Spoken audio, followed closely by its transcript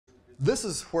This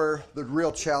is where the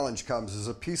real challenge comes, is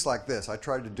a piece like this. I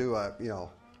tried to do a,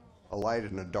 a light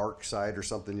and a dark side or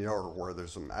something, or where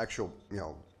there's some actual,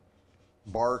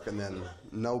 bark and then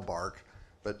no bark.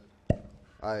 But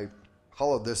I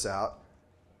hollowed this out.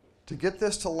 To get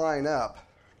this to line up,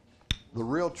 the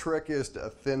real trick is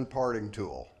a thin parting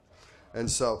tool. And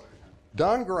so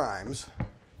Don Grimes,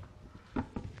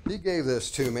 he gave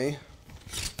this to me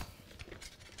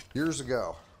years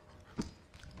ago.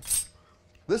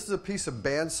 This is a piece of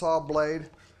bandsaw blade.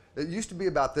 It used to be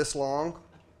about this long,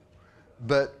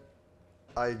 but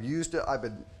I used it. I've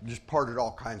been just parted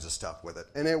all kinds of stuff with it,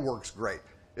 and it works great.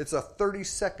 It's a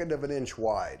 32nd of an inch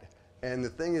wide, and the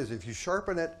thing is, if you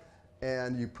sharpen it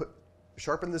and you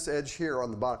sharpen this edge here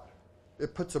on the bottom,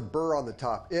 it puts a burr on the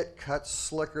top. It cuts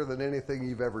slicker than anything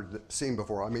you've ever seen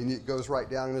before. I mean, it goes right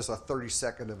down, and it's a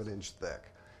 32nd of an inch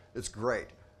thick. It's great,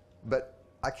 but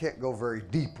I can't go very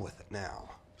deep with it now.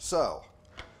 So,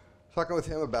 talking with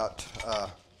him about,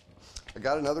 I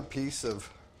got another piece of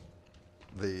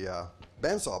the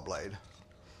bandsaw blade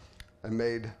and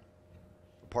made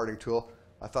a parting tool.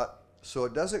 I thought, so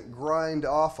it doesn't grind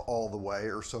off all the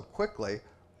way or so quickly,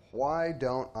 why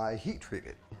don't I heat treat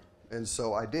it? And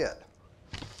so I did.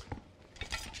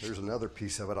 Here's another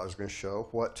piece of it I was going to show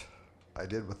what I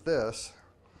did with this.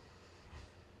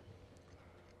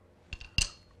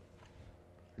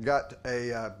 Got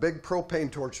a big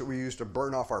propane torch that we use to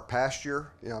burn off our pasture.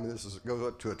 I mean, this goes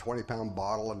up to a 20-pound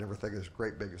bottle and everything. It's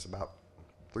great big. It's about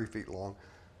 3 feet long,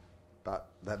 about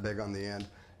that big on the end.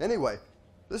 Anyway,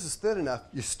 this is thin enough.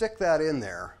 You stick that in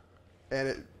there, and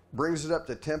it brings it up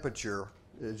to temperature,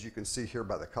 as you can see here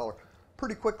by the color,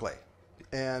 pretty quickly.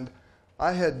 And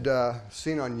I had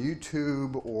seen on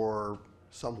YouTube or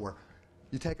somewhere,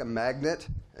 you take a magnet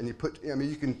and you put,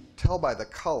 you can tell by the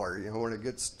color, when it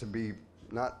gets to be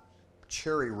not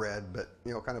cherry red, but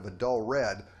kind of a dull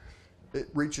red, it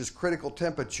reaches critical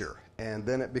temperature, and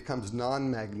then it becomes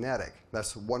non-magnetic.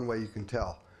 That's one way you can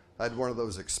tell. I had one of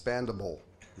those expandable,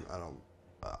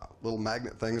 little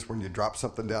magnet things when you drop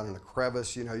something down in a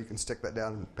crevice, you can stick that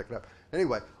down and pick it up.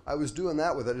 Anyway, I was doing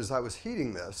that with it as I was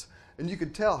heating this, and you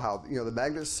could tell how, the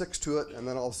magnet sticks to it, and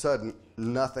then all of a sudden,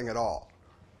 nothing at all.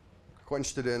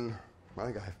 Quenched it in, I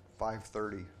think I have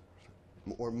 530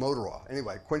 or motor oil.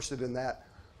 Anyway, quenched it in that,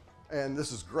 and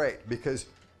this is great because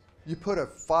you put a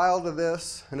file to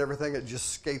this and everything, it just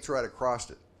skates right across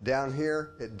it. Down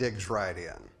here, it digs right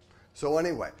in. So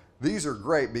anyway, these are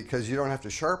great because you don't have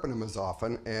to sharpen them as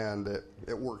often, and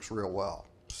it works real well.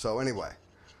 So anyway,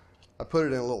 I put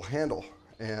it in a little handle,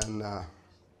 and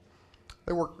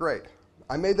they work great.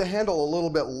 I made the handle a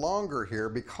little bit longer here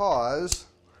because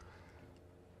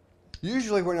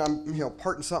usually when I'm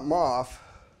parting something off,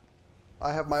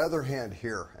 I have my other hand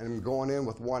here and I'm going in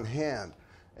with one hand,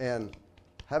 and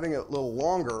having it a little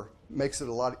longer makes it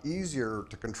a lot easier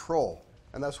to control,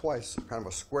 and that's why it's kind of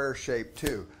a square shape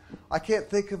too. I can't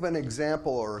think of an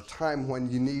example or a time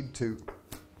when you need to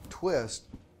twist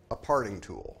a parting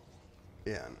tool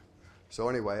in. So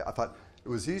anyway, I thought it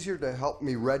was easier to help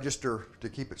me register to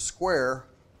keep it square,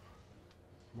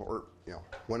 or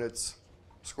when it's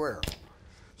square.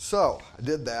 So I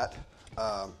did that.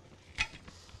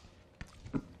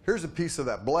 Here's a piece of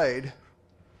that blade.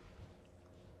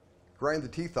 Grind the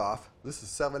teeth off. This is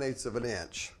 7/8 of an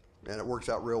inch, and it works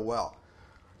out real well.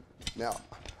 Now,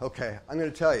 okay, I'm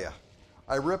going to tell you,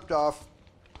 I ripped off.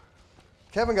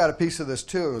 Kevin got a piece of this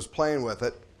too and was playing with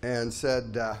it, and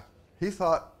said he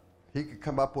thought he could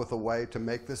come up with a way to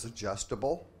make this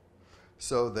adjustable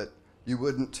so that you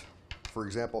wouldn't, for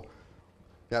example,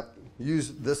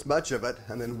 use this much of it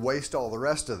and then waste all the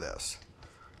rest of this.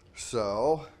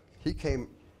 So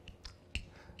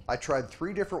I tried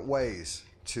 3 different ways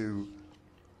to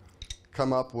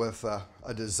come up with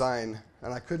a design,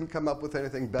 and I couldn't come up with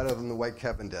anything better than the way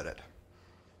Kevin did it.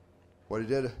 What he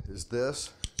did is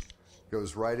this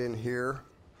goes right in here.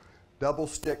 Double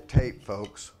stick tape,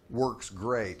 folks, works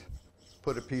great.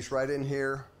 Put a piece right in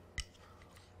here,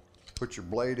 put your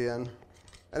blade in,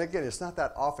 and again, it's not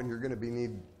that often you're going to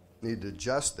need to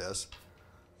adjust this.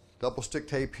 Double stick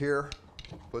tape here,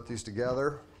 put these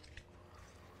together,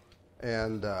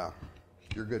 and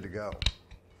you're good to go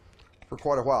for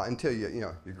quite a while until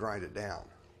you grind it down.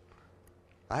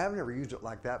 I haven't ever used it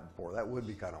like that before. That would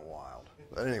be kind of wild.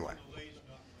 But anyway,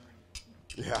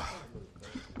 yeah.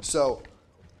 So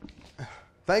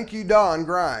thank you, Don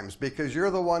Grimes, because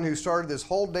you're the one who started this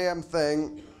whole damn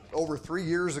thing over 3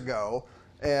 years ago,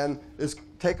 and it's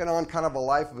taken on kind of a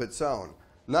life of its own.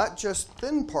 Not just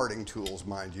thin parting tools,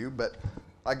 mind you, but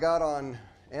I got on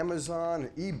Amazon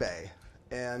and eBay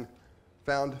and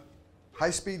found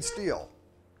high-speed steel,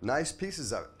 nice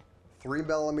pieces of it, 3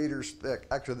 millimeters thick.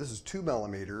 Actually, this is 2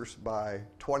 millimeters by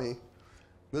 20.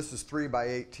 This is 3 by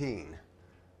 18.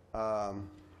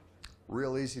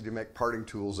 Real easy to make parting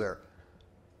tools there.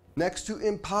 Next to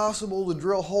impossible to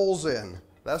drill holes in.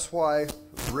 That's why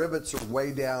rivets are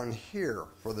way down here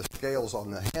for the scales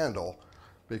on the handle,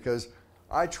 because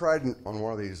I tried on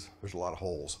one of these, there's a lot of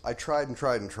holes. I tried and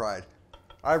tried and tried.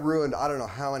 I ruined, I don't know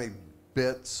how many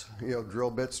bits,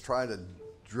 drill bits trying to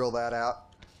drill that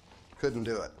out. Couldn't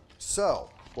do it. So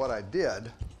what I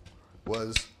did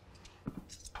was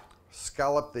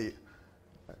scallop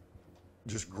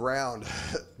just ground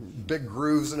big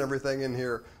grooves and everything in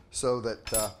here so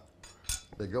that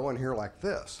they go in here like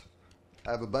this.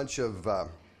 I have a bunch of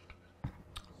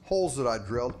holes that I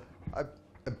drilled. I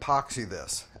epoxy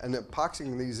this, and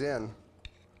epoxying these in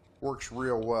works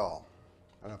real well.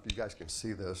 I don't know if you guys can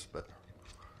see this, but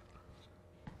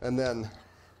and then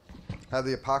have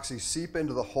the epoxy seep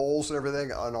into the holes and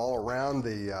everything and all around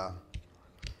the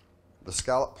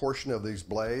scallop portion of these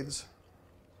blades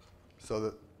so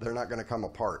that they're not going to come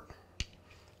apart.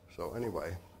 So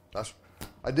anyway,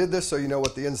 I did this so you know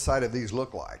what the inside of these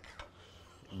look like,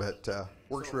 but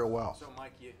works real well. So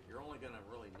Mike, you're only going to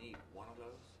really need one of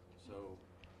those, so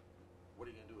what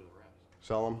are you going to do with the rest?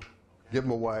 Sell them, give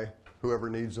them away, whoever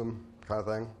needs them, kind of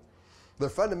thing. They're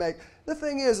fun to make. The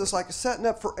thing is, it's like setting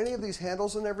up for any of these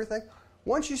handles and everything.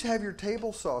 Once you have your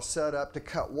table saw set up to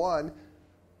cut one,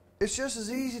 it's just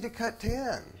as easy to cut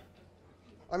 10.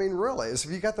 I mean, really, if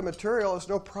you got the material, it's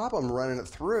no problem running it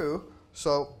through.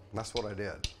 So that's what I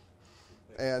did.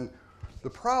 And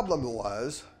the problem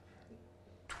was,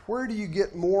 where do you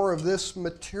get more of this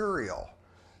material?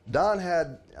 Don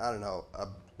had, I don't know,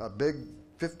 a big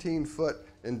 15-foot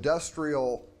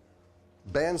industrial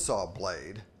bandsaw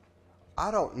blade. I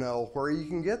don't know where you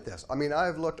can get this. I mean,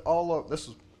 I've looked all over, this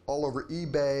is all over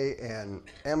eBay and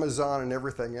Amazon and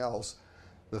everything else.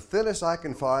 The thinnest I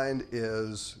can find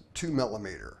is 2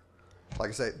 millimeter. Like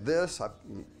I say, this, I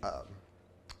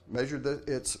measured this,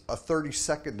 it's a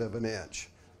 32nd of an inch.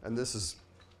 And this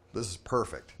is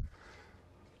perfect.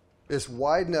 It's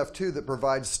wide enough too that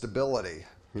provides stability,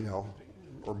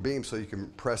 or beam so you can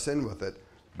press in with it.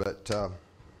 But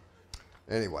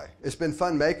anyway, it's been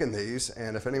fun making these,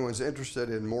 and if anyone's interested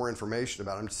in more information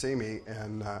about them, see me,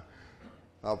 and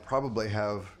I'll probably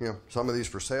have some of these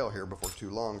for sale here before too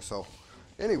long. So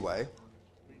anyway,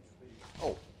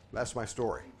 that's my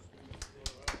story.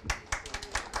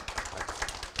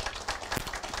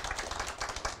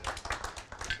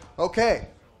 Okay,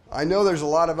 I know there's a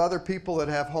lot of other people that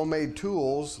have homemade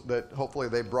tools that hopefully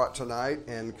they brought tonight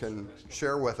and can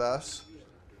share with us.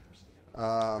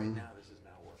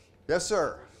 Yes,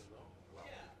 sir.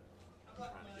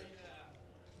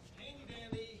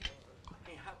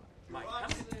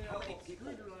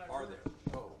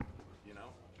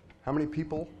 How many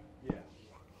people? Yeah.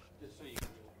 Just so you can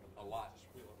allot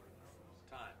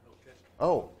time. Okay.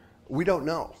 Oh, we don't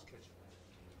know.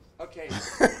 Okay.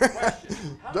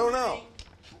 Question. Don't know.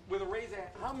 With a raise,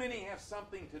 how many have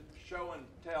something to show and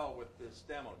tell with this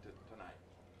demo tonight?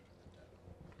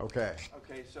 Okay.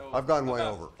 Okay, so I've gone way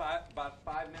over. About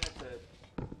 5 minutes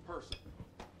a person.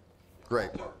 Great.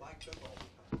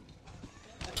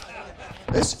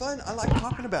 It's fun. I like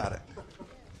talking about it.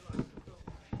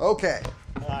 Okay.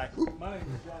 Hi. My name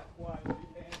is Jack White, and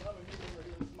I'm a meeting over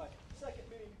here. This is my second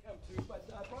meeting to come to, but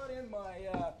I brought in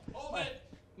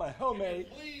my homemade.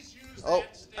 Please use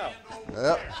that stand over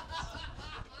there.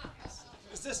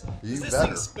 Is this better.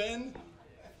 thing spin?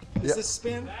 Does this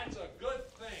spin? That's a good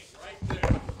thing right there.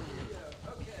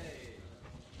 Yeah, okay.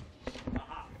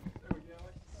 Aha. There we go.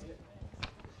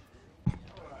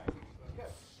 All right. Okay.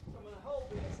 So I'm going to hold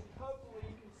this, and hopefully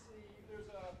you can see there's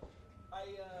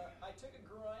I took a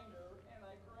grinder and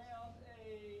I ground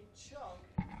a chunk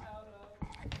out of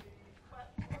the flat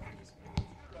part of this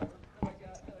screwdriver that I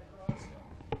got at a garage sale.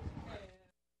 And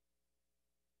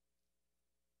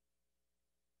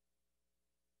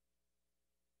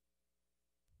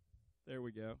there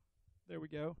we go. There we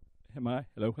go. Am I?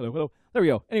 Hello, hello, hello. There we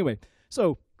go. Anyway,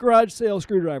 so garage sale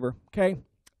screwdriver, okay?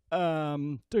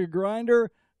 Took a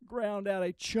grinder, ground out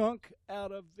a chunk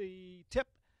out of the tip,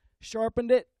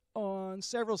 sharpened it on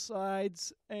several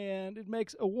sides, and it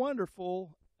makes a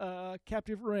wonderful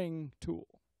captive ring tool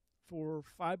for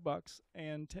 $5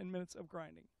 and 10 minutes of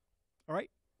grinding. All right?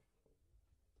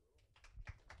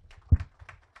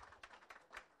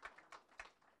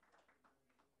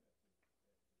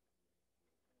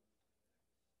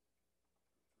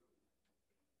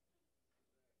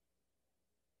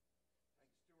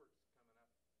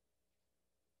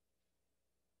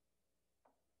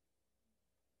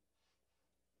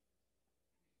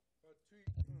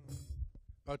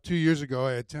 About 2 years ago,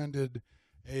 I attended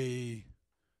a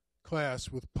class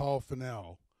with Paul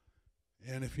Fennell.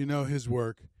 And if you know his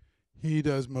work, he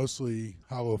does mostly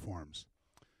hollow forms.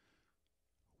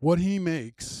 What he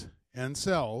makes and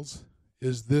sells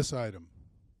is this item.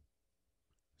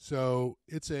 So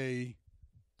it's a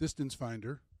distance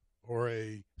finder or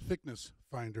a thickness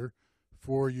finder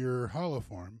for your hollow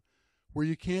form where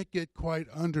you can't get quite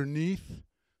underneath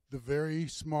the very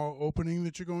small opening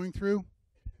that you're going through.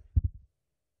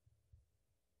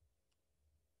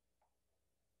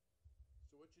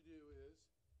 So what you do is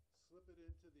slip it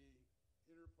into the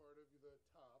inner part of the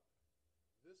top.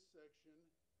 This section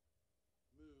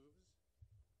moves.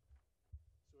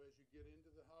 So as you get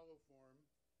into the hollow form,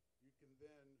 you can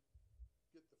then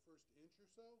get the first inch or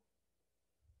so,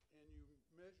 and you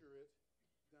measure it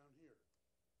down here.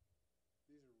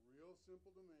 These are real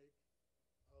simple to make.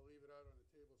 I'll leave it out on the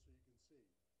table so you can see.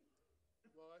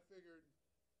 Well, I figured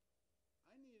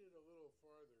I needed a little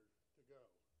farther to go.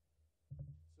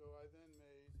 So I then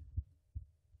made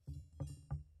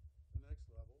the next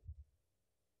level.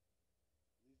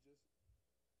 These just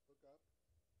hook up.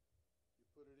 You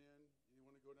put it in. You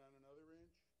want to go down another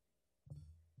inch,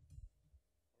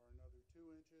 or another 2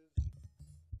 inches,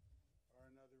 or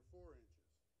another 4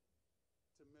 inches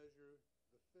to measure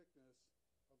the thickness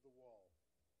of the wall.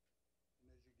 And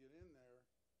as you get in there,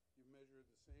 you measure it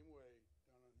the same way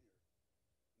down on here.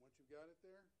 Once you've got it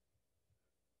there,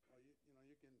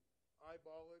 you can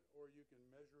eyeball it or you can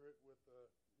measure it with a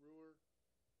ruler,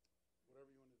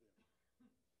 whatever you want to do.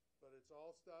 But it's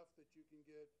all stuff that you can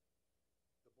get.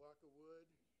 The block of wood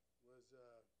was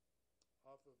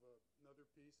off of another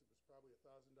piece. It was probably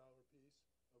 $1,000 piece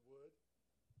of wood.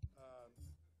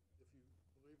 If you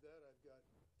believe that, I've got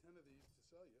 10 of these to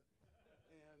sell you.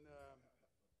 And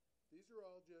these are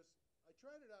all just, I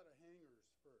tried it out of hangers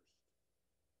first.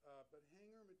 But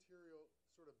hanger material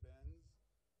sort of bends.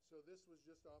 So this was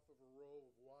just off of a roll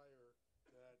of wire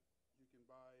that you can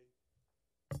buy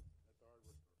at the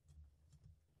hardware store.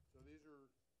 So these are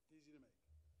easy to make.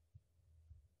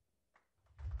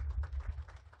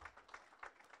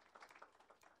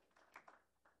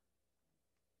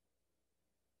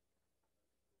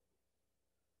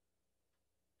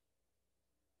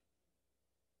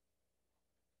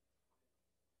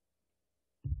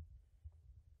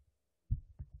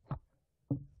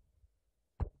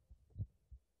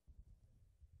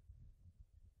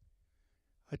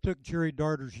 I took Jerry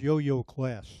Darter's yo-yo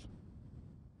class,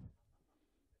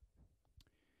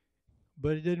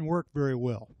 but it didn't work very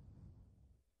well.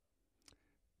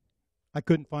 I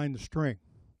couldn't find the string.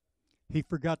 He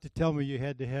forgot to tell me you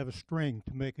had to have a string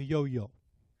to make a yo-yo.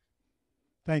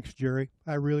 Thanks, Jerry.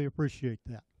 I really appreciate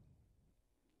that.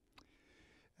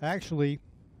 Actually,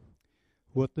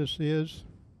 what this is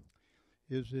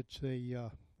it's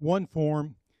a one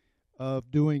form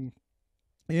of doing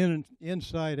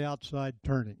inside-outside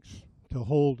turnings to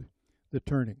hold the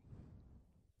turning.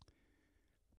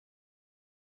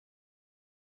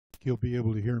 You'll be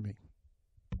able to hear me.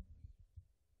 Can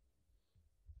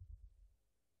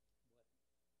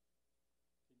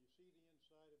you see the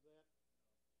inside of that? Okay.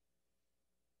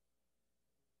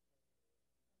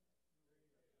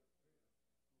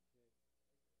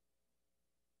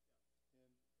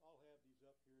 And I'll have these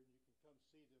up here, and you can come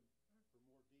see them for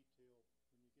more detail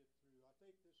when you get through. I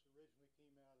think this originally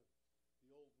came out of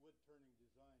the old Wood Turning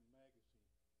Design magazine.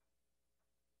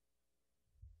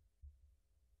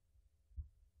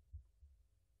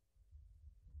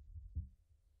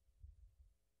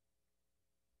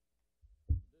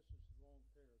 This is the long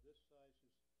pair. This size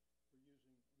is for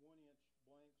using 1-inch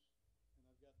blanks, and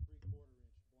I've got 3/4-inch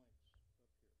blanks up here.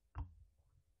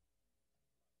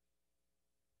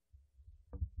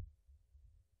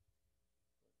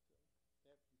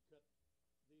 But after you cut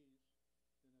these,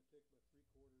 then I take my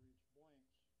 3/4-inch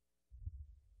blanks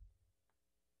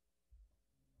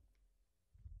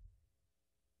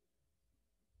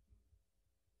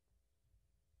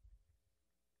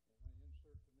and I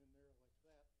insert them in there like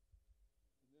that,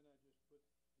 and then I just put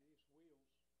these wheels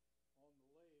on the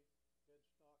lathe,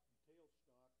 headstock and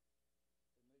tailstock,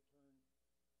 and they turn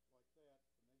like that,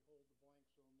 and they hold the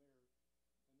blanks on there.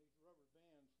 And these rubber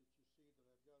bands that you see that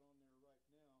I've got on there right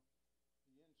now,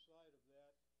 the inside of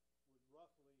that would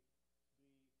roughly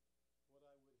be what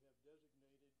I would have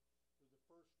designated for the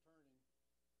first turning,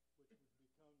 which would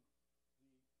become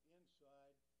the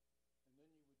inside, and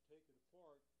then you would take it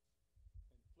apart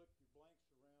and flip your blanks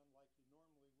around like you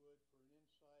normally would for an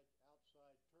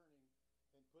inside-outside turning,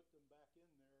 and put them back in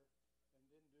there, and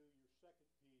then do your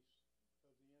second piece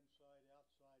of the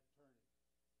inside-outside turning.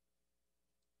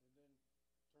 And then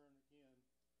turn again,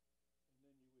 and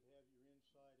then you would have your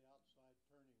inside-outside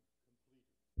turning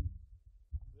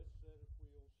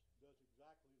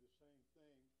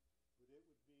it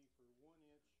would be for 1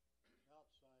 inch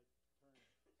outside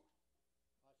turning.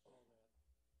 I saw that.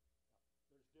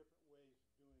 There's different ways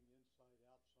of doing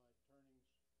inside-outside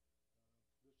turnings.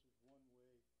 This is one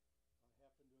way. I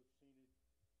happen to have seen it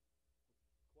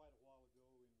quite a while ago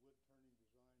in Wood Turning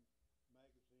Design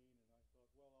magazine, and I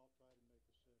thought, well, I'll try to make a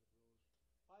set of those.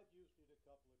 I've used it a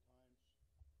couple of times,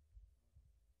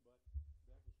 but that was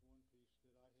one piece that I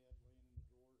had laying in the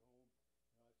drawer at home, and I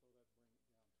thought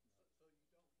I'd bring it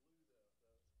down tonight.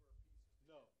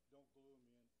 So you don't glue the square pieces No, together? don't glue them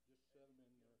in. Just set them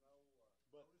in there. No But hose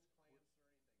clamps or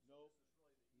anything? No, So this is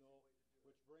really the easy no, way to do it?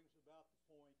 which brings about the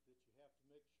point that you have to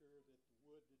make sure that the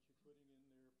wood that you're putting in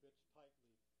there fits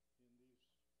tightly in these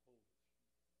holders.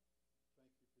 Thank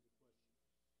you for the question.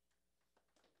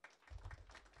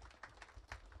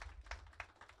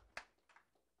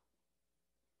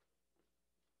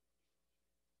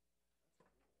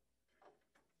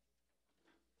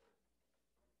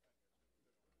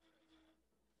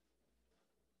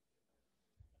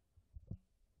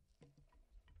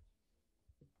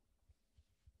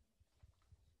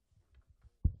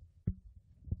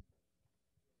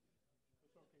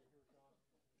 It's okay here, Sean. Sean wants that on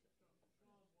the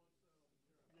camera.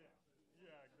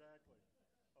 Yeah, exactly.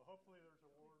 Hopefully there's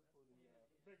a word for the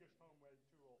biggest homemade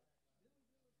tool.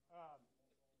 I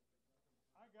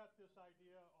got this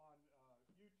idea on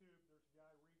YouTube. There's a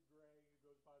guy, Reed Gray, who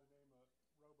goes by the name of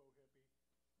Robo Hippie,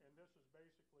 and this is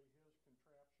basically his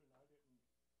contraption. I didn't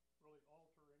really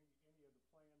alter any of the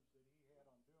plans that he had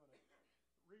on doing it.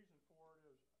 The reason for it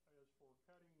is for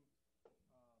cutting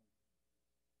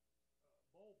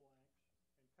bowl blanks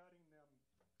and cutting them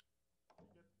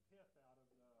to get the pith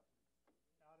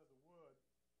out of the wood.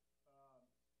 It's a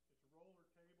roller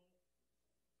table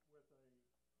with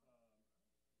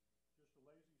just a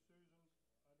lazy Susan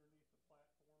underneath the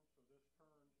platform, so this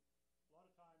turns. A lot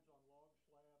of times on log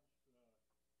slabs,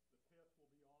 the pith will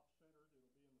be off-centered.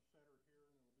 It'll be in the center here,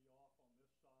 and it'll be off on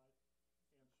this side.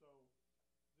 And so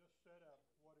this setup,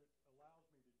 what it allows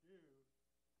me to do is,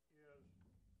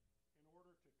 in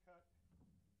order to cut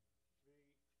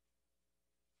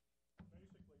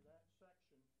basically that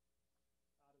section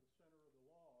out of the center of the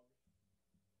log,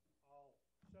 I'll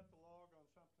set the log on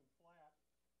something flat,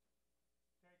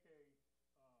 take a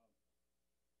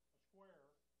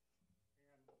square,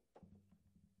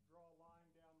 and draw a line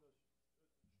down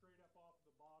straight up off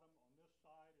the bottom on this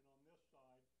side and on this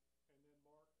side, and then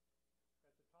mark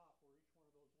at the top where each one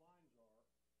of those lines are,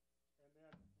 and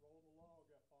then roll the log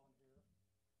up on here,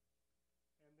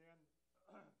 and then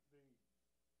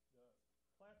the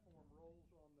platform rolls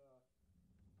on the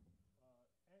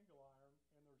angle iron,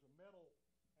 and there's a metal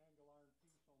angle iron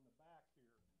piece on the back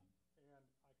here, and I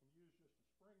can use just a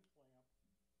spring clamp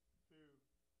to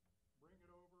bring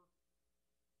it over,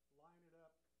 line it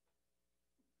up,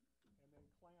 and then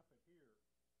clamp it here.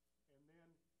 And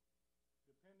then,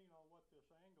 depending on what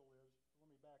this angle is, let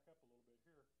me back up a little bit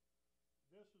here.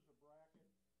 This is a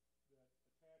bracket that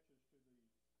attaches to the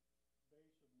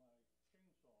base of my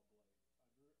chainsaw blade.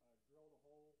 I drilled a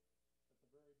hole at the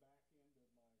very back end of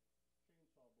my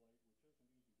chainsaw blade, which isn't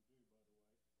easy to do, by the way.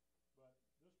 But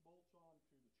this bolts on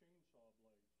to the chainsaw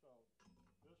blade, so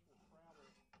this will travel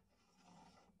up and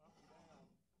down on the rail.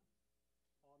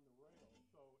 So, and it will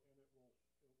swing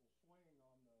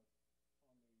on the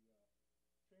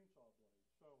chainsaw blade.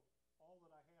 So all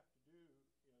that I have to do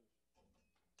is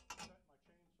set my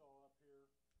chainsaw up here,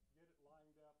 get it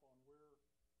lined up on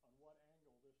what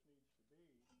angle this needs to be,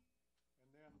 and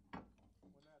then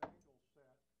when that angle's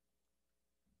set,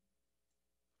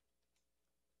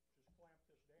 just clamp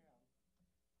this down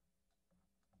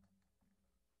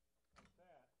like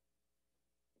that,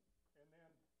 and then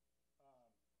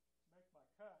make my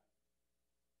cut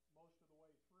most of the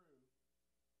way through,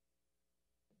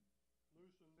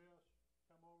 loosen this,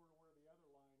 come over to where the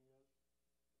other line is,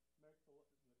 make the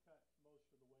cut most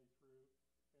of the way through,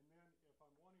 and then if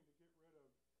I'm wanting to get rid of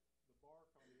the bark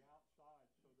on the outside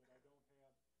so that I've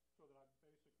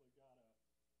basically got a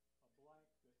blank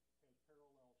that has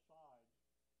parallel sides,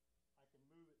 I can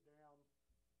move it down,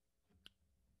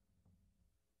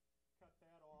 cut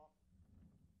that off,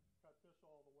 cut this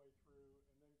all the way through,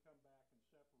 and then come back and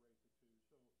separate the two.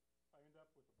 So I end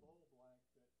up with a bowl blank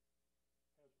that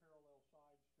has parallel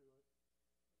sides to it.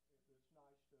 It's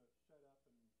nice to set up,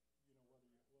 and whether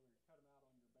you cut them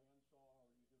out on your bandsaw or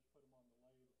you just put them on the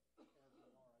lathe as they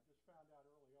are. I just found out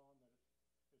early on that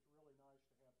it's really nice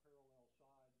to have parallel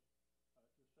sides. It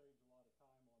just saves a lot of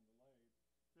time on the lathe.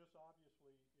 This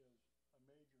obviously is a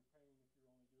major pain if you're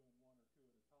only doing one or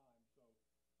two at a time.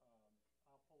 So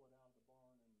I'll pull it out of the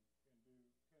barn and do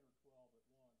 10 or 12 at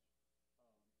once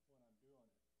when I'm doing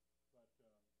it. But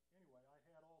anyway, I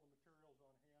had all the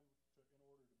materials on hand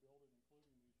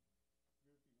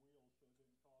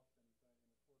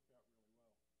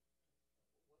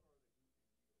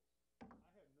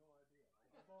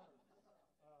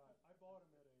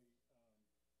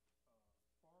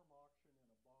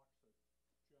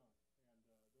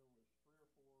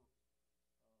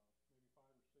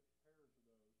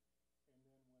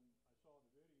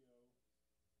saw the video,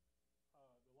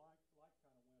 the light kind of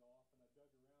went off, and I dug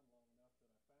around long enough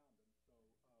that I found them.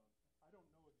 So I don't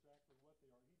know exactly what they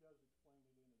are. He does explain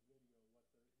it in his video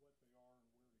what they are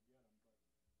and where to get them,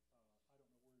 but I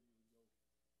don't know where you would go get them.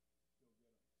 Alan, I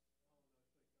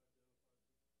think I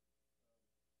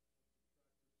identified what's the tractor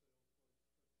sales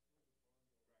place? Where's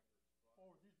the barn door?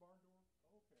 Oh, these barn door?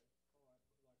 Oh, okay. All right,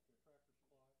 like Tractor Supply.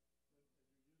 And you're using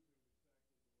them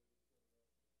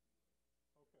exactly the way they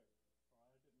set it up. Okay. All right,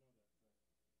 I didn't know that.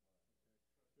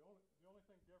 Right. Okay. The only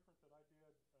thing different that I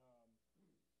did,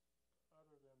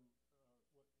 other than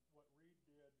what Reed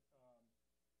did,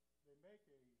 they make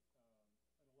an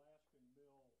Alaskan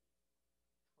mill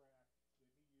track that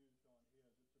he used on his.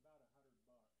 It's about $100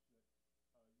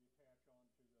 that you attach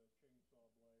onto the chainsaw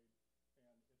blade,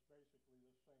 and it's basically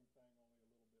the same thing,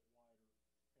 only a little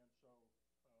bit wider.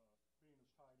 And so, being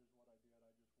as tight as what I did,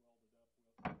 I just welded up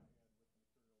with what I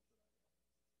had with the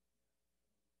materials that I had.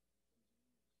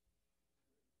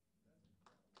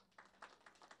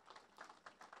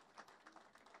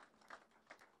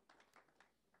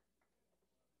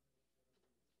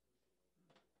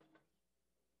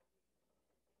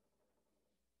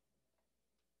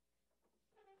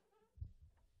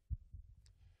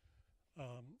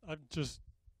 I've just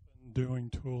been doing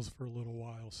tools for a little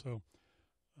while, so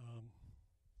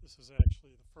this is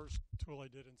actually the first tool I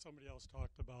did, and somebody else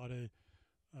talked about a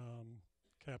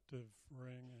captive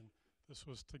ring, and this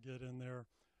was to get in there.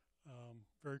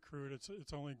 Very crude.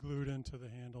 It's only glued into the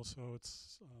handle, so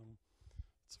it's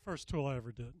the first tool I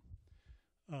ever did.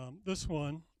 This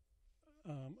one,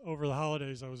 over the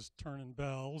holidays, I was turning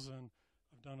bells, and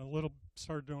I've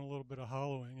started doing a little bit of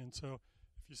hollowing, and so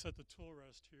if you set the tool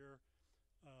rest here,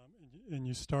 and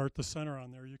you start the center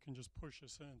on there, you can just push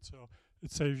this in. So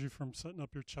it saves you from setting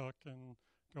up your chuck and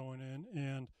going in.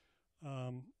 And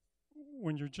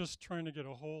when you're just trying to get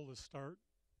a hole to start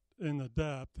in the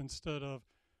depth, instead of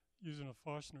using a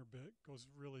Forstner bit, it goes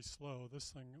really slow.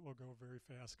 This thing will go very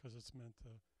fast because it's meant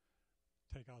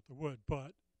to take out the wood.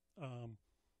 But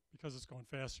because it's going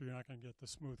faster, you're not going to get the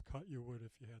smooth cut you would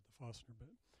if you had the Forstner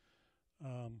bit.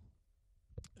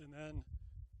 And then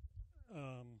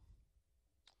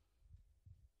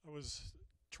I was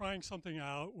trying something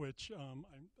out, which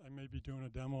I may be doing a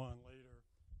demo on later,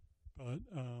 but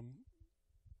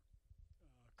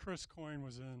Chris Coyne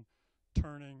was in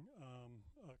turning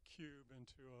a cube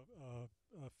into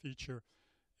a feature,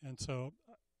 and so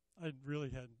I really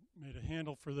had made a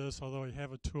handle for this, although I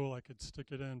have a tool I could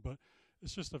stick it in, but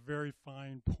it's just a very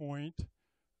fine point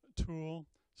tool,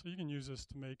 so you can use this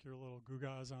to make your little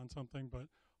gewgaws on something, but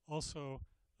also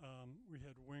we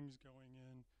had wings going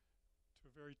in to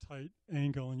a very tight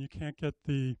angle, and you can't get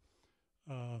the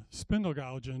spindle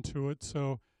gouge into it,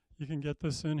 so you can get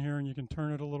this in here and you can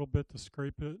turn it a little bit to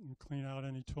scrape it and clean out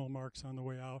any tool marks on the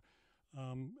way out.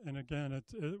 And again,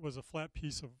 it was a flat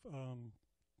piece of, I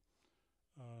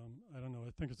don't know,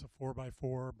 I think it's a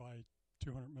 4x4 by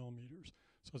 200 millimeters.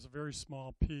 So it's a very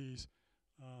small piece.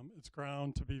 It's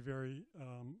ground to be very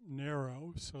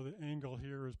narrow, so the angle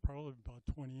here is probably about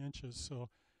 20 inches, so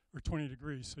or 20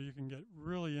 degrees, so you can get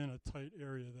really in a tight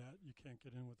area that you can't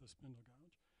get in with a spindle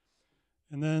gouge.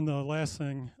 And then the last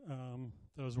thing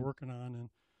that I was working on,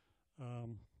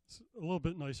 and it's a little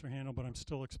bit nicer handle, but I'm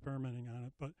still experimenting on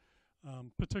it. But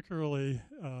particularly,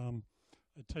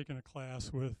 I'd taken a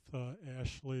class with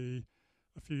Ashley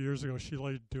a few years ago. She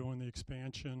liked doing the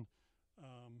expansion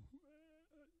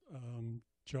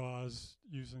jaws,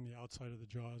 using the outside of the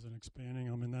jaws and expanding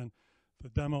them. And then the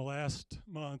demo last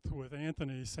month with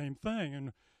Anthony, same thing.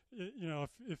 And you know,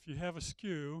 if you have a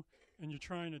skew and you're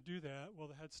trying to do that, well,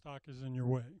 the headstock is in your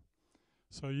way.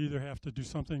 So you either have to do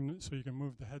something so you can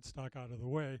move the headstock out of the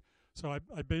way. So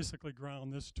I basically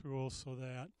ground this tool so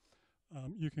that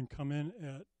you can come in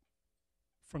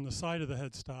from the side of the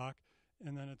headstock,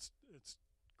 and then it's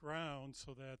ground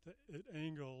so that it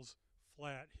angles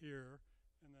flat here,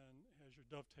 and then has your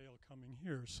dovetail coming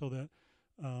here, so that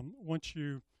once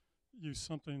you use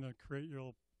something to create your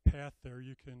little path there,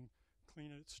 you can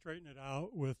clean it, straighten it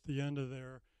out with the end of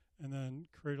there, and then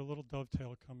create a little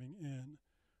dovetail coming in,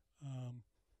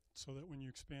 so that when you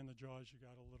expand the jaws, you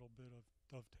got a little bit of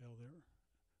dovetail there.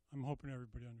 I'm hoping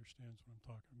everybody understands what I'm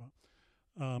talking about.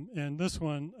 And this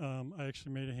one, I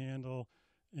actually made a handle,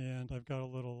 and I've got a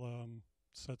little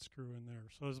set screw in there.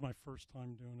 So this is my first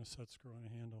time doing a set screw on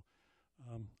a handle.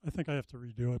 I think I have to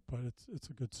redo it, but it's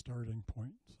a good starting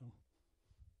point. So.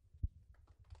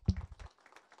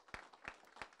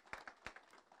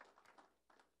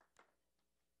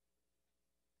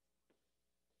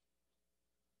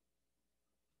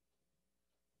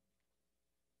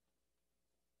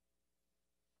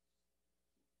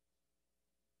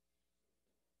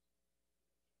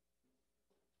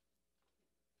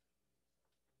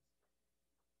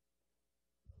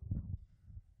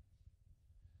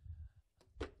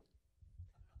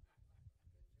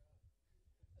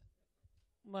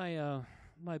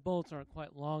 my bolts aren't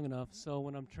quite long enough, so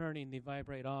when I'm turning, they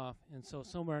vibrate off. And so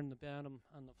somewhere in the bottom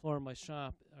on the floor of my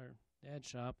shop, or Dad's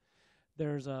shop,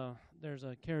 there's a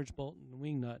carriage bolt and a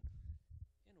wing nut.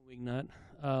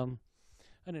 I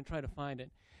didn't try to find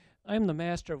it. I'm the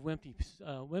master of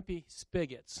wimpy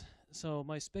spigots. So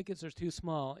my spigots are too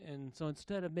small, and so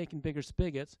instead of making bigger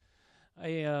spigots,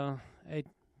 I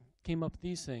came up with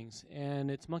these things. And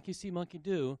it's monkey see, monkey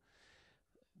do.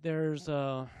 There's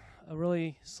a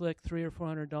really slick $300 or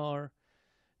 $400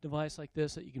 device like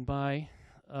this that you can buy,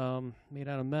 made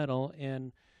out of metal.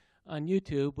 And on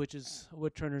YouTube, which is a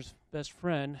woodturner's best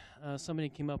friend, somebody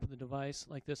came up with a device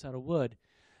like this out of wood.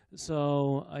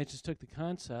 So I just took the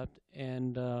concept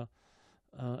and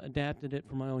adapted it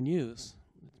for my own use.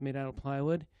 It's made out of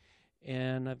plywood,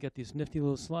 and I've got these nifty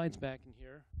little slides back in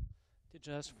here to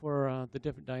adjust for the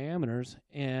different diameters.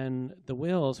 And the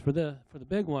wheels for the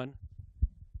big one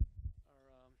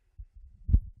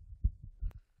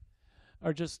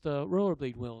are just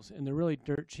rollerblade wheels, and they're really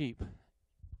dirt cheap.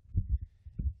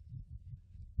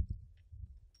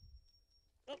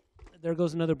 Oh, there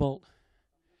goes another bolt.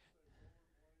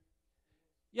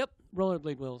 Yep,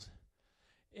 rollerblade wheels.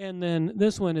 And then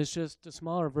this one is just a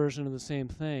smaller version of the same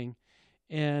thing.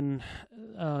 And,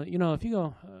 you know, if you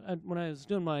go, when I was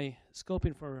doing my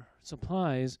scoping for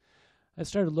supplies, I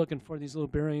started looking for these little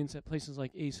bearings at places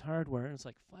like Ace Hardware, and it's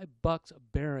like $5 a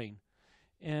bearing.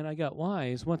 And I got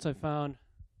wise once I found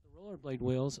the rollerblade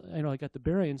wheels. I know I got the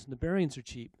bearings, and the bearings are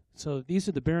cheap. So these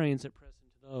are the bearings that press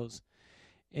into those.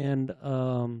 And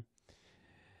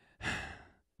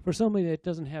for somebody that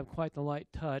doesn't have quite the light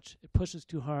touch, it pushes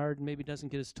too hard, and maybe doesn't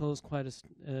get his toes quite as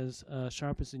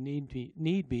sharp as they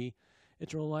need be.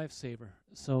 It's a real lifesaver.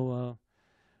 So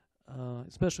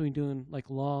especially when doing like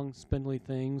long, spindly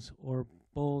things or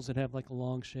bowls that have like a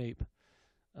long shape.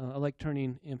 I like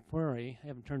turning amphora. I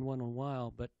haven't turned one in a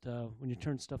while, but when you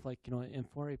turn stuff like, you know, an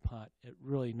amphora pot, it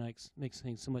really makes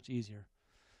things so much easier.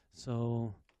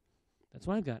 So that's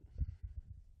what I've got.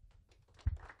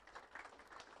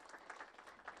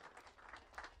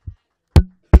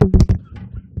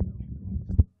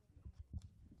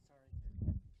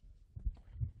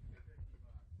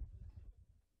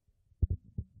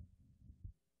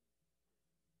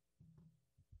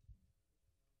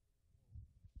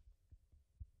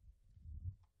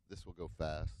 This will go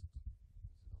fast.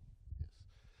 Yes.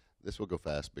 This will go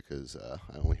fast because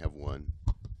I only have one.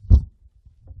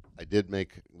 I did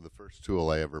make, the first tool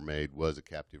I ever made was a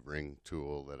captive ring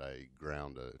tool that I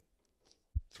ground a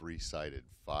 3-sided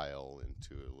file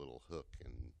into a little hook,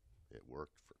 and it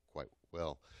worked for quite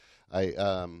well. I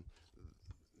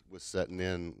was setting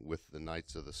in with the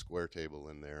Knights of the Square Table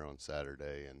in there on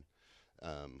Saturday, and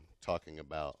talking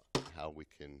about how we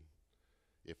can,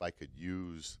 if I could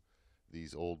use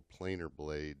these old planer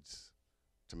blades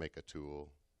to make a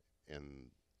tool, and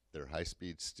they're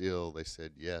high-speed steel. They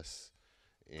said yes,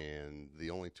 and the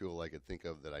only tool I could think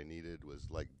of that I needed was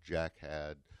like Jack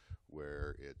had,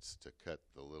 where it's to cut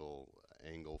the little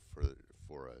angle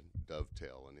for a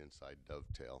dovetail, an inside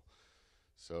dovetail.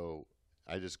 So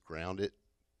I just ground it,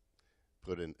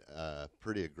 put a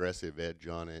pretty aggressive edge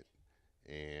on it,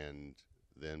 and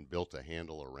then built a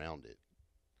handle around it.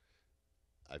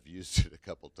 I've used it a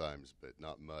couple times, but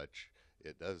not much.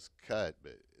 It does cut,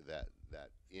 but that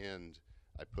end,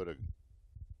 I put a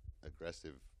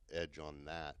aggressive edge on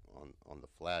that, on the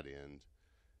flat end,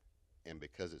 and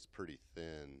because it's pretty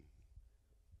thin,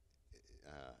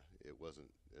 it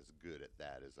wasn't as good at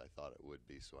that as I thought it would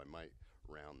be, so I might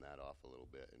round that off a little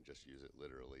bit and just use it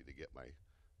literally to get my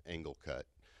angle cut.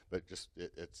 But just,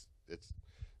 it's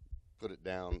put it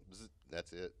down, bzz,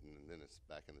 that's it, and then it's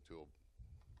back in the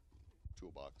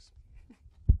toolbox.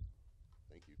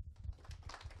 Thank you.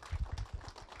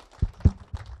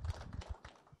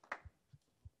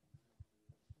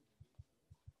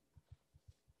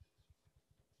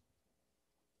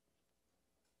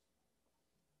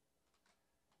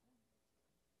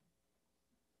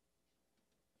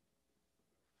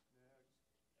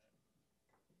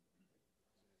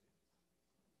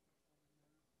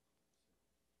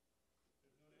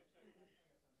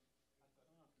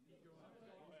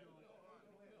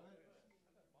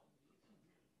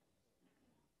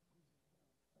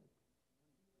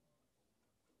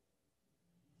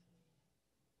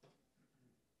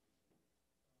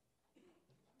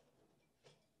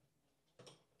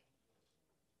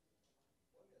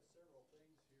 Several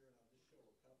things here, and I'll just show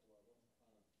a couple of them.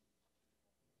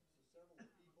 So several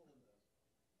people in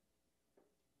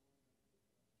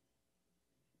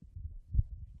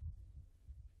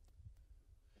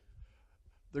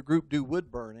the the group do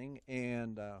wood burning,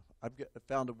 and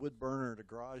found a wood burner at a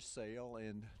garage sale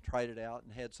and tried it out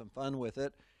and had some fun with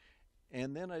it.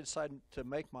 And then I decided to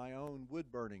make my own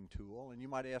wood burning tool. And you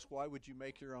might ask, why would you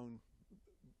make your own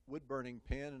wood burning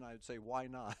pin? And I'd say, why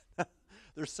not?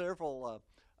 There's several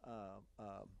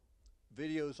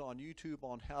videos on YouTube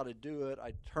on how to do it.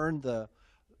 I turned the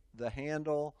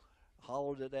handle,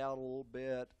 hollowed it out a little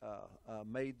bit,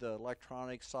 made the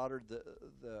electronics, soldered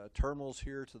the terminals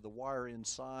here to the wire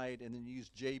inside, and then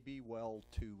used JB weld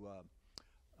to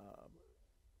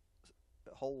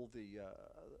hold the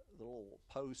little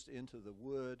post into the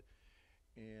wood.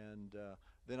 And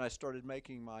then I started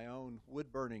making my own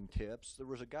wood burning tips. There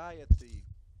was a guy at the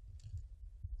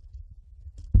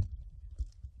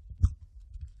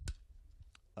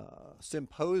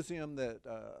symposium that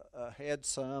had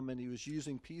some, and he was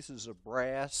using pieces of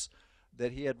brass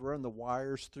that he had run the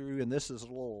wires through, and this is a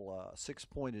little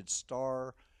six-pointed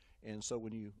star, and so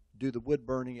when you do the wood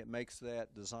burning, it makes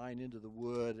that design into the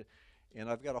wood. And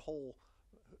I've got a whole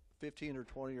 15 or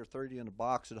 20 or 30 in a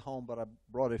box at home, but I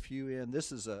brought a few in.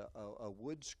 This is a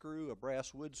wood screw, a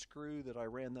brass wood screw that I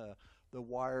ran the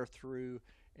wire through,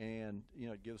 and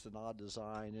it gives an odd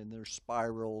design, and there's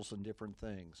spirals and different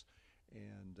things.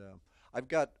 And I've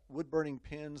got wood burning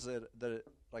pins that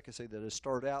like I say, that I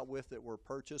started out with that were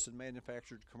purchased and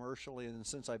manufactured commercially, and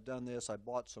since I've done this, I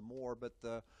bought some more, but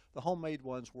the homemade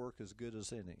ones work as good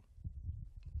as any.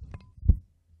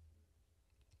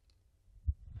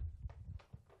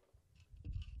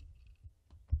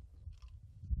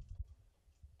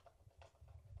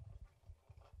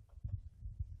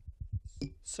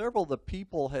 Several of the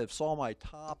people have saw my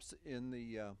tops in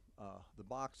the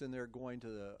box in there going to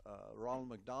the Ronald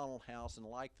McDonald House and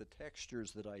liked the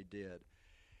textures that I did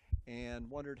and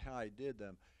wondered how I did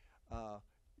them.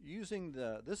 Using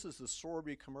this is the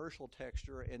Sorby commercial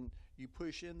texture, and you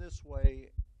push in this way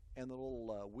and the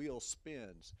little wheel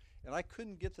spins. And I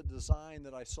couldn't get the design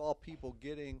that I saw people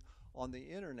getting on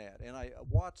the internet. And I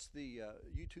watched the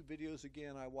YouTube videos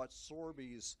again. I watched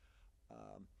Sorby's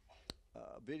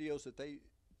videos that they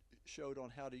showed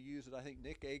on how to use it. I think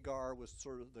Nick Agar was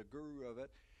sort of the guru of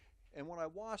it. And when I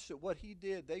watched it, what he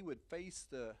did, they would face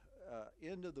the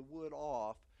end of the wood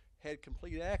off, had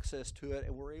complete access to it,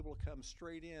 and were able to come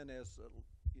straight in as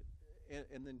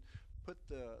and then put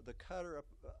the cutter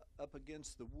up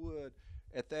against the wood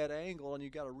at that angle, and you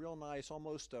got a real nice,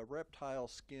 almost a reptile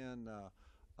skin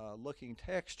looking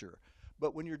texture.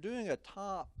 But when you're doing a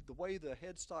top, the way the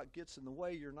headstock gets in the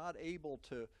way, you're not able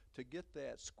to get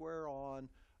that square on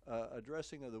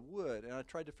addressing of the wood. And I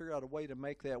tried to figure out a way to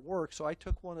make that work. So I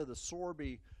took one of the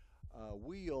Sorby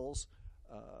wheels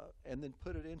and then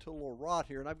put it into a little rod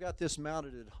here. And I've got this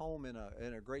mounted at home in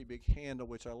a great big handle,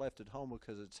 which I left at home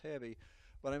because it's heavy.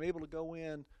 But I'm able to go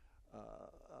in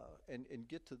and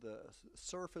get to the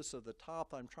surface of the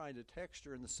top I'm trying to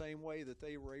texture in the same way that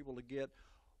they were able to get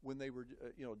when they were,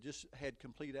 just had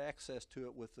complete access to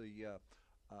it with the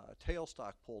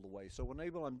tailstock pulled away. So when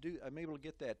I'm able to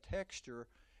get that texture,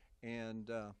 and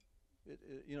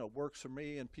it works for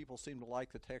me, and people seem to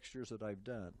like the textures that I've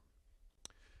done.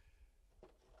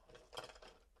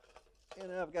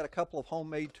 And I've got a couple of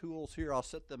homemade tools here. I'll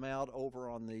set them out over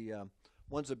on the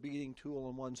one's a beating tool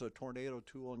and one's a tornado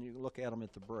tool, and you can look at them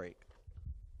at the break.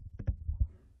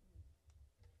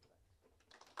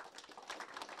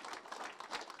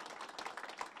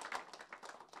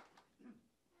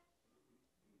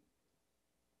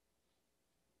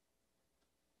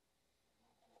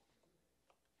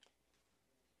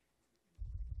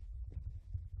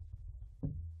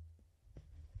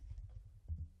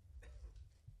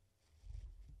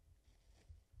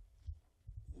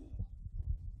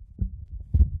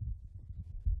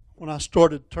 When I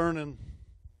started turning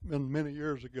many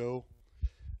years ago,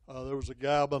 there was a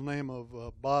guy by the name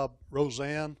of Bob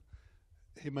Roseanne.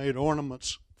 He made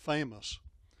ornaments famous.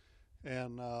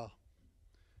 And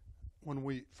when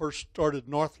we first started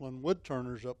Northland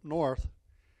Woodturners up north,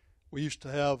 we used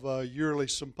to have yearly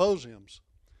symposiums.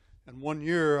 And one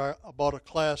year I bought a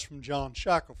class from John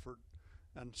Shackelford.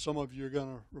 And some of you are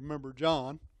going to remember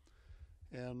John.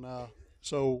 And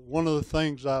so one of the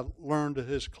things I learned at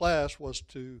his class was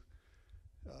to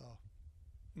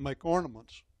make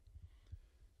ornaments.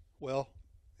 Well,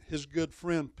 his good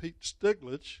friend Pete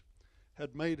Stiglitz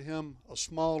had made him a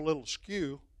small little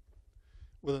skew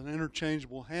with an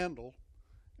interchangeable handle,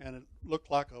 and it looked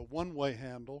like a one-way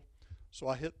handle. So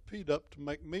I hit Pete up to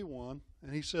make me one,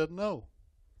 and he said no.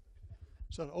 I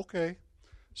said, okay.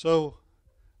 So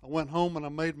I went home and I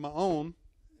made my own.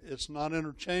 It's not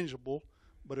interchangeable,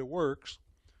 but it works.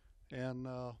 And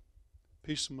a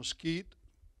piece of mesquite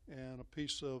and a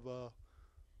piece of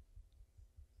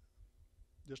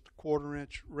just a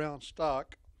 1/4-inch round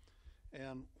stock.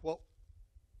 And what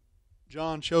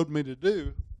John showed me to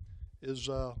do is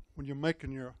when you're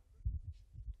making your,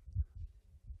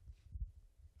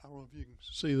 I don't know if you can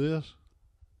see this.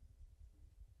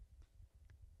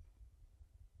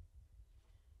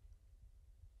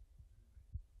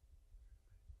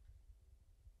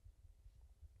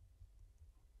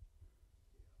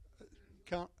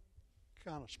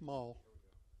 Kind of small.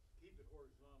 Keep it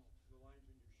horizontal. The lines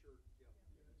in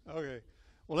your shirt. Okay.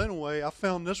 Well, anyway, I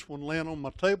found this one laying on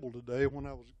my table today when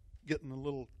I was getting a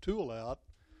little tool out.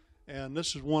 And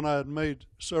this is one I had made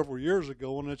several years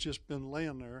ago, and it's just been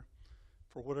laying there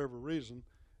for whatever reason.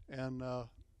 And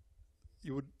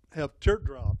you would have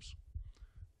teardrops.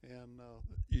 And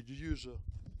you'd use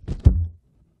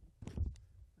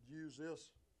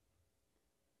this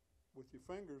with your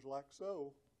fingers like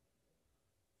so,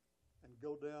 and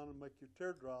go down and make your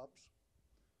teardrops.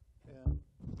 And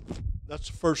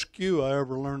that's the first cue I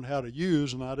ever learned how to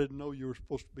use, and I didn't know you were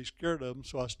supposed to be scared of them,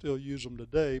 so I still use them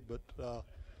today. But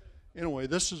anyway,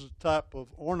 this is a type of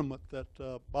ornament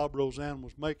that Bob Roseanne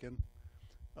was making.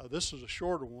 This is a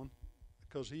shorter one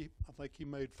because I think he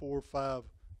made 4 or 5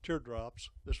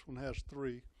 teardrops. This one has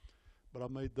 3, but I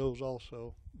made those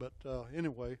also. But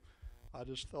anyway, I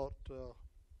just thought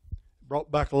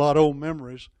brought back a lot of old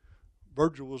memories.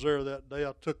 Virgil was there that day.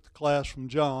 I took the class from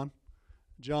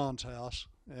John's house,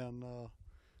 and a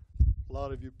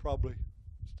lot of you probably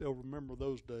still remember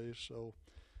those days. So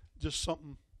just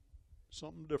something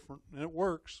different, and it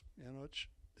works. You know,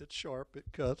 it's sharp, it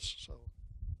cuts. So.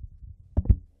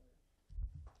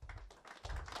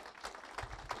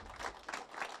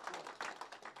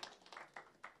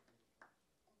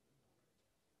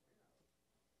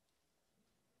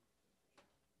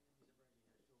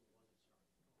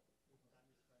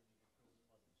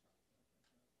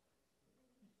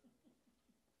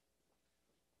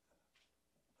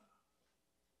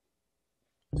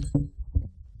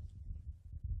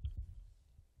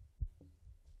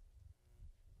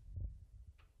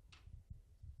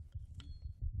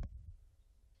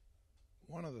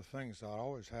 One of the things I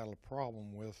always had a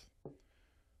problem with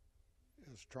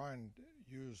is trying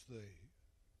to use the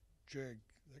jig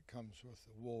that comes with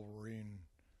the Wolverine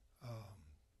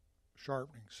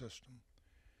sharpening system.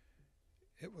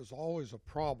 It was always a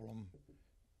problem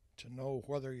to know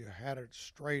whether you had it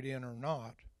straight in or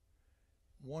not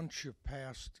once you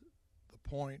passed the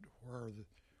point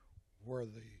where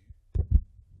the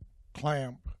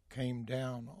clamp came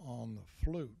down on the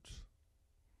flutes.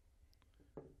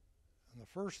 And the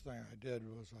first thing I did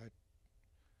was I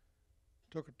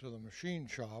took it to the machine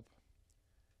shop,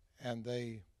 and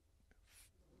they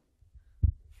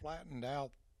flattened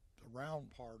out the round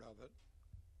part of it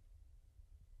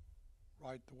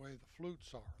right the way the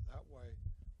flutes are. That way,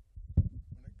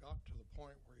 when it got to the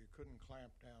point where you couldn't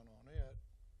clamp down on it,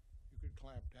 you could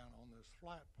clamp down on this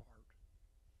flat part.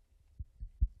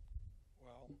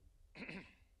 Well,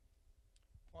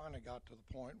 finally got to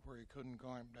the point where you couldn't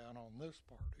clamp down on this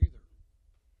part either.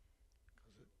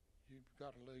 You've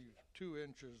got to leave 2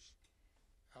 inches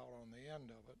out on the end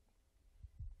of it.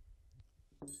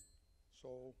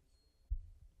 So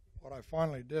what I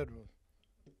finally did was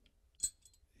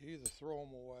you either throw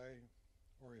them away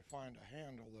or you find a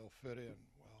handle they'll fit in.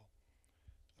 Well,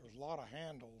 there's a lot of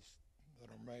handles that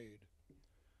are made,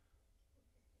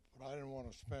 but I didn't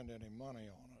want to spend any money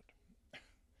on it.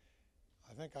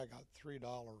 I think I got $3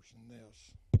 in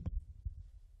this.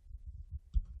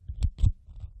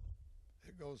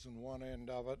 It goes in one end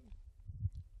of it,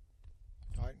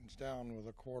 tightens down with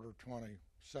a 1/4-20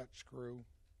 set screw.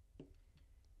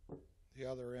 The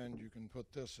other end you can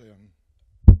put this in.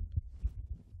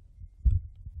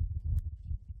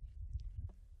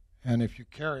 And if you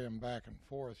carry them back and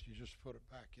forth, you just put it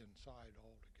back inside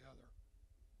altogether.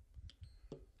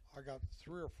 I got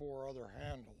 3 or 4 other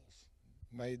handles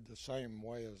made the same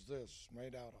way as this.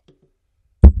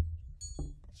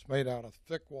 It's made out of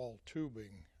thick wall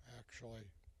tubing, actually,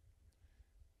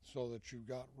 so that you've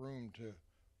got room to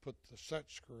put the set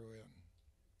screw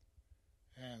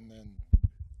in. And then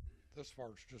this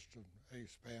part's just an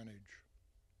ace bandage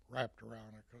wrapped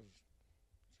around it because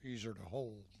it's easier to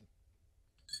hold.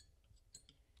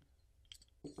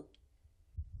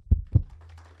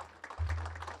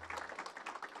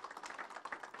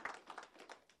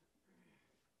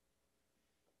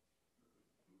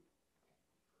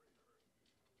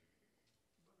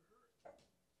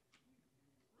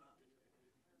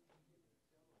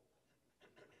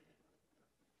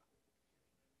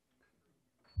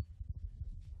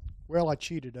 Well, I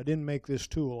cheated. I didn't make this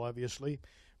tool, obviously,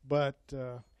 but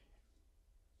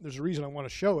there's a reason I want to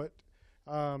show it.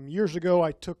 Years ago,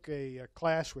 I took a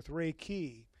class with Ray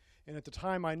Key, and at the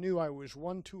time I knew I was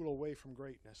one tool away from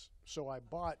greatness. So I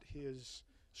bought his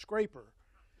scraper.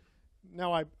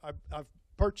 Now I've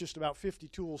purchased about 50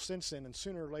 tools since then, and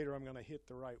sooner or later I'm going to hit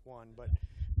the right one.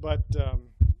 But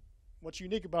what's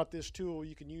unique about this tool,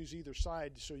 you can use either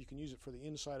side, so you can use it for the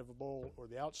inside of a bowl or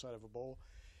the outside of a bowl.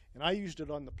 And I used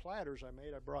it on the platters I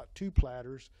made. I brought 2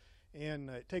 platters, and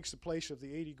it takes the place of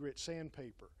the 80 grit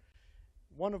sandpaper.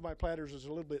 One of my platters is a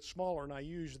little bit smaller, and I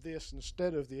used this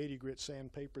instead of the 80 grit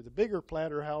sandpaper. The bigger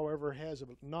platter, however, has a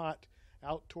knot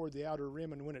out toward the outer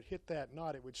rim, and when it hit that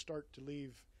knot, it would start to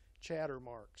leave chatter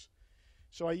marks.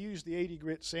 So I used the 80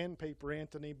 grit sandpaper,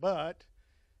 Anthony, but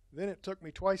then it took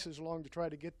me twice as long to try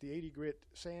to get the 80 grit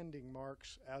sanding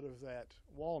marks out of that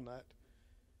walnut.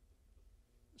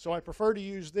 So I prefer to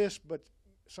use this, but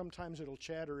sometimes it'll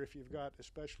chatter if you've got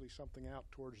especially something out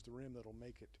towards the rim that'll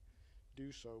make it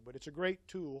do so. But it's a great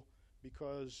tool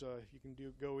because you can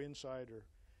go inside or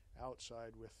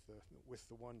outside with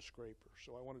the one scraper.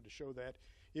 So I wanted to show that.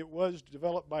 It was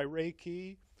developed by Ray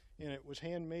Key, and it was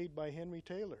handmade by Henry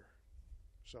Taylor.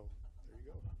 So there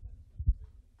you go.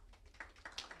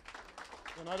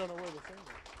 And I don't know where the thing is.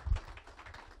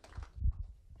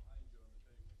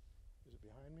 Is it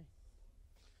behind me?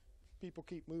 People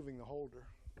keep moving the holder.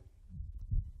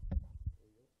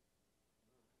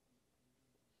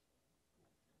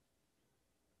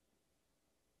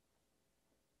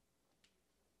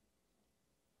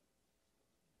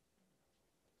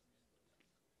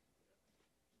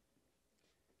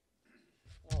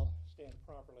 I'll stand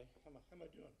properly. How am I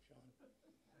doing, Sean?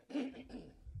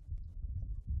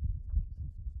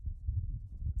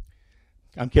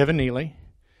 I'm Kevin Neely.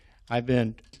 I've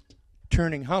been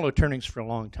turning hollow turnings for a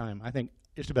long time. I think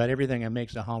just about everything I make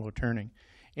is a hollow turning.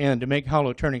 And to make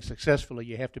hollow turning successfully,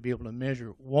 you have to be able to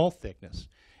measure wall thickness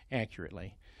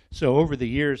accurately. So over the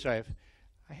years, I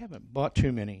haven't bought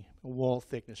too many wall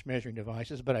thickness measuring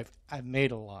devices, but I've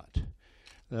made a lot.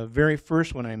 The very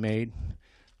first one I made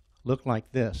looked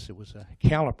like this. It was a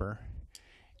caliper,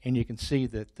 and you can see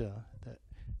that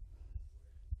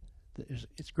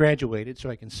it's graduated, so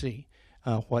I can see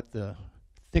what the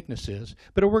thickness is.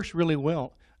 But it works really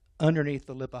well underneath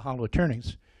the lip of hollow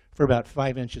turnings for about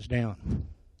 5 inches down.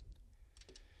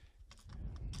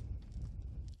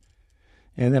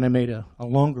 And then I made a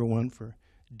longer one for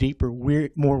deeper,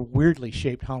 more weirdly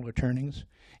shaped hollow turnings.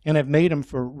 And I've made them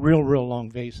for real long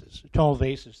vases, tall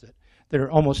vases that are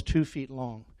almost 2 feet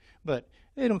long. But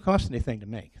they don't cost anything to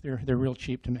make. They're real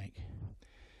cheap to make.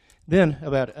 Then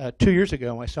about 2 years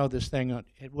ago, I saw this thing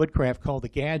at Woodcraft called the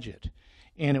Gadget,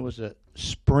 and it was a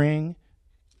spring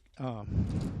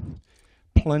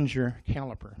plunger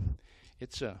caliper.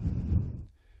 It's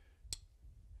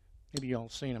maybe y'all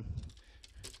seen them.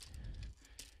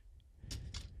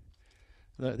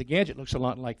 The Gadget looks a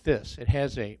lot like this. It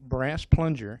has a brass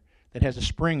plunger that has a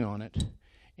spring on it,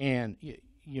 and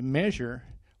you measure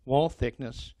wall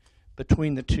thickness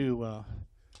between the 2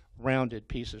 rounded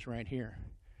pieces right here.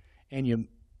 And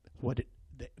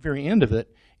the very end of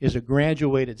it is a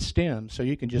graduated stem, so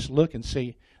you can just look and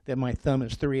see that my thumb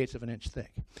is 3/8 of an inch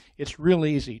thick. It's real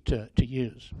easy to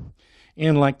use.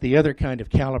 And like the other kind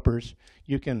of calipers,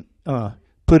 you can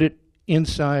put it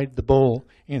inside the bowl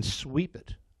and sweep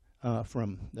it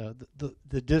from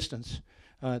the distance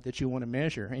that you want to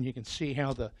measure, and you can see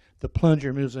how the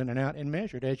plunger moves in and out and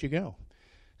measure it as you go.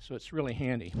 So it's really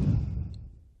handy.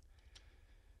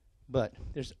 But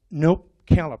there's no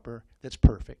caliper that's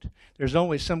perfect. There's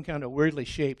always some kind of weirdly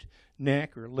shaped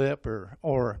neck or lip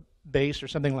or base or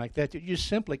something like that you just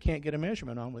simply can't get a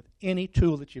measurement on with any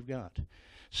tool that you've got.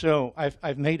 So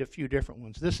I've made a few different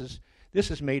ones. This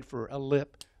is made for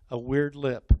a weird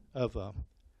lip of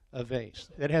a vase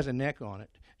that has a neck on it.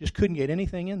 Just couldn't get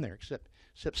anything in there except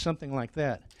something like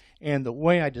that. And the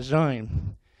way I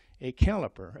design a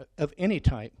caliper of any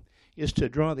type is to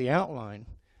draw the outline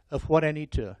of what I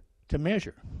need to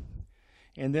measure.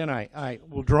 And then I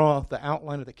will draw the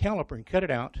outline of the caliper and cut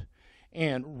it out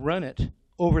and run it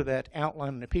over that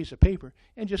outline on a piece of paper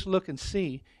and just look and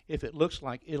see if it looks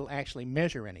like it'll actually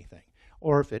measure anything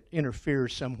or if it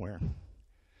interferes somewhere.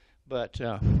 But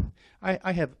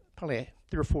I have probably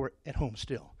 3 or 4 at home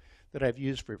still that I've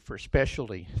used for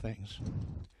specialty things.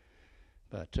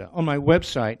 But on my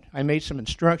website, I made some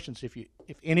instructions. If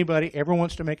anybody ever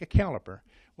wants to make a caliper,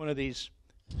 one of these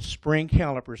spring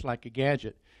calipers like a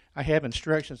Gadget, I have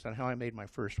instructions on how I made my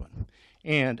first one.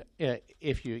 And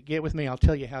if you get with me, I'll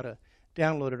tell you how to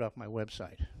download it off my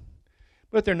website.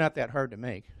 But they're not that hard to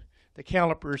make. The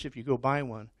calipers, if you go buy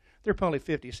one, they're probably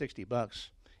 $50, $60.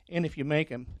 And if you make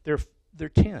them, they're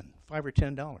 $5 or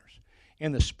 $10.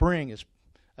 And the spring is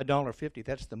 $1.50.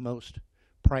 That's the most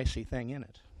pricey thing in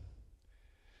it.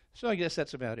 So I guess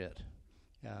that's about it.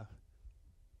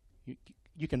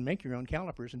 You can make your own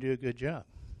calipers and do a good job.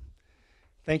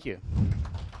 Thank you.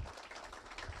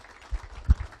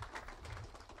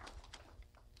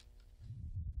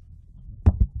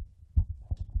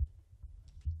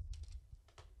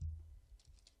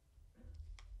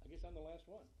 I guess I'm the last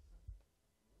one.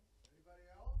 Anybody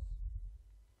else?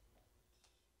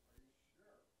 Are you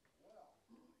sure? Well,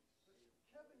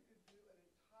 Kevin could do an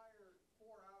entire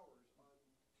 4 hours on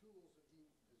tools that he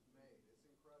has made. It's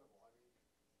incredible. I mean,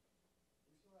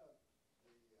 we still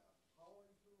have the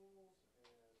hollowing tools,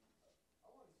 and I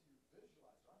want to see you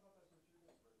visualize. I thought that's what you were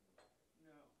going to bring me.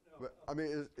 No. But I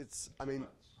mean, it's. I mean,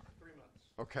 3 months.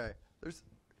 okay.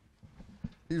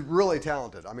 He's really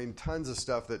talented. I mean, tons of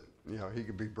stuff that he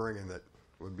could be bringing that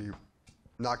would be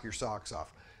knock your socks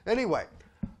off. Anyway,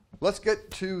 let's get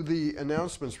to the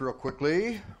announcements real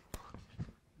quickly.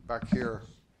 Back here.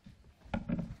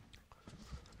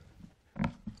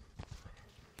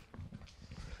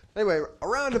 Anyway, a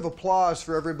round of applause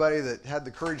for everybody that had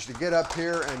the courage to get up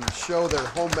here and show their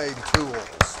homemade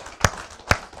tools.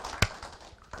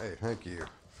 Hey, thank you.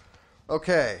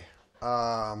 Okay.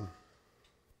 The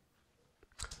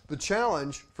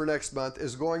challenge for next month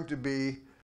is going to be